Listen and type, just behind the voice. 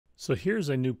So here's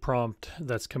a new prompt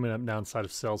that's coming up now inside of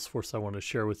Salesforce I want to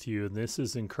share with you. And this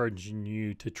is encouraging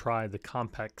you to try the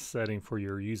compact setting for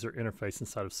your user interface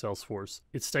inside of Salesforce.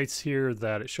 It states here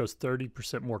that it shows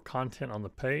 30% more content on the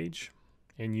page,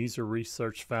 and user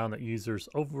research found that users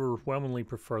overwhelmingly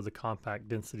prefer the compact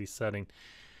density setting.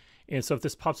 And so if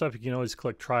this pops up, you can always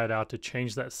click try it out to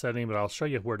change that setting, but I'll show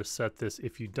you where to set this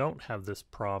if you don't have this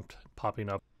prompt popping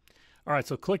up. All right,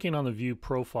 so clicking on the view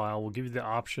profile will give you the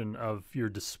option of your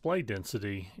display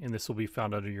density, and this will be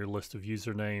found under your list of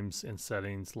usernames and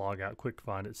settings, logout, quick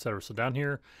find, etc. So down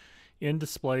here in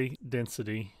display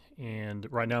density, and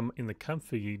right now I'm in the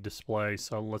comfy display,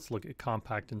 so let's look at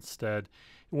compact instead.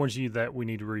 It warns you that we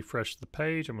need to refresh the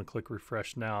page. I'm going to click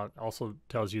refresh now. It also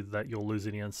tells you that you'll lose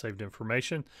any unsaved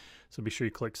information, so be sure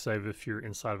you click save if you're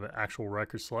inside of an actual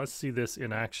record. So let's see this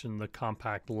in action, the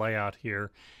compact layout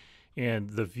here and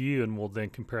the view, and we'll then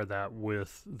compare that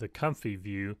with the comfy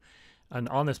view. And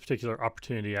on this particular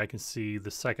opportunity, I can see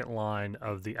the second line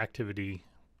of the activity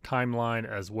timeline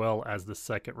as well as the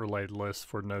second related list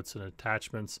for notes and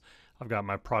attachments. I've got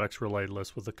my products related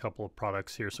list with a couple of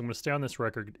products here. So I'm going to stay on this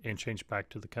record and change back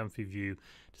to the comfy view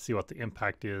to see what the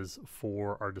impact is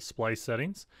for our display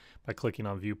settings by clicking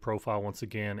on view profile once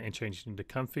again and changing to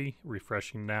comfy,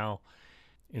 refreshing now.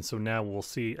 And so now we'll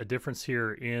see a difference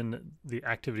here in the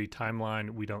activity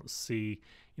timeline. We don't see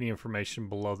any information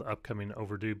below the upcoming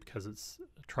overdue because it's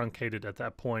truncated at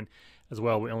that point. As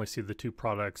well, we only see the two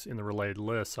products in the related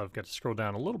list. So I've got to scroll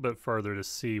down a little bit further to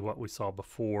see what we saw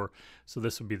before. So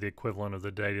this would be the equivalent of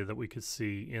the data that we could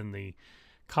see in the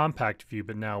compact view,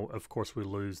 but now of course we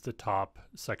lose the top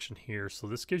section here. So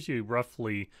this gives you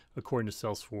roughly, according to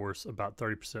Salesforce, about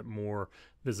 30% more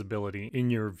visibility in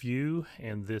your view,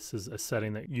 and this is a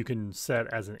setting that you can set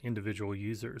as an individual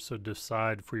user. So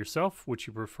decide for yourself which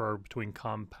you prefer between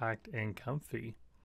compact and comfy.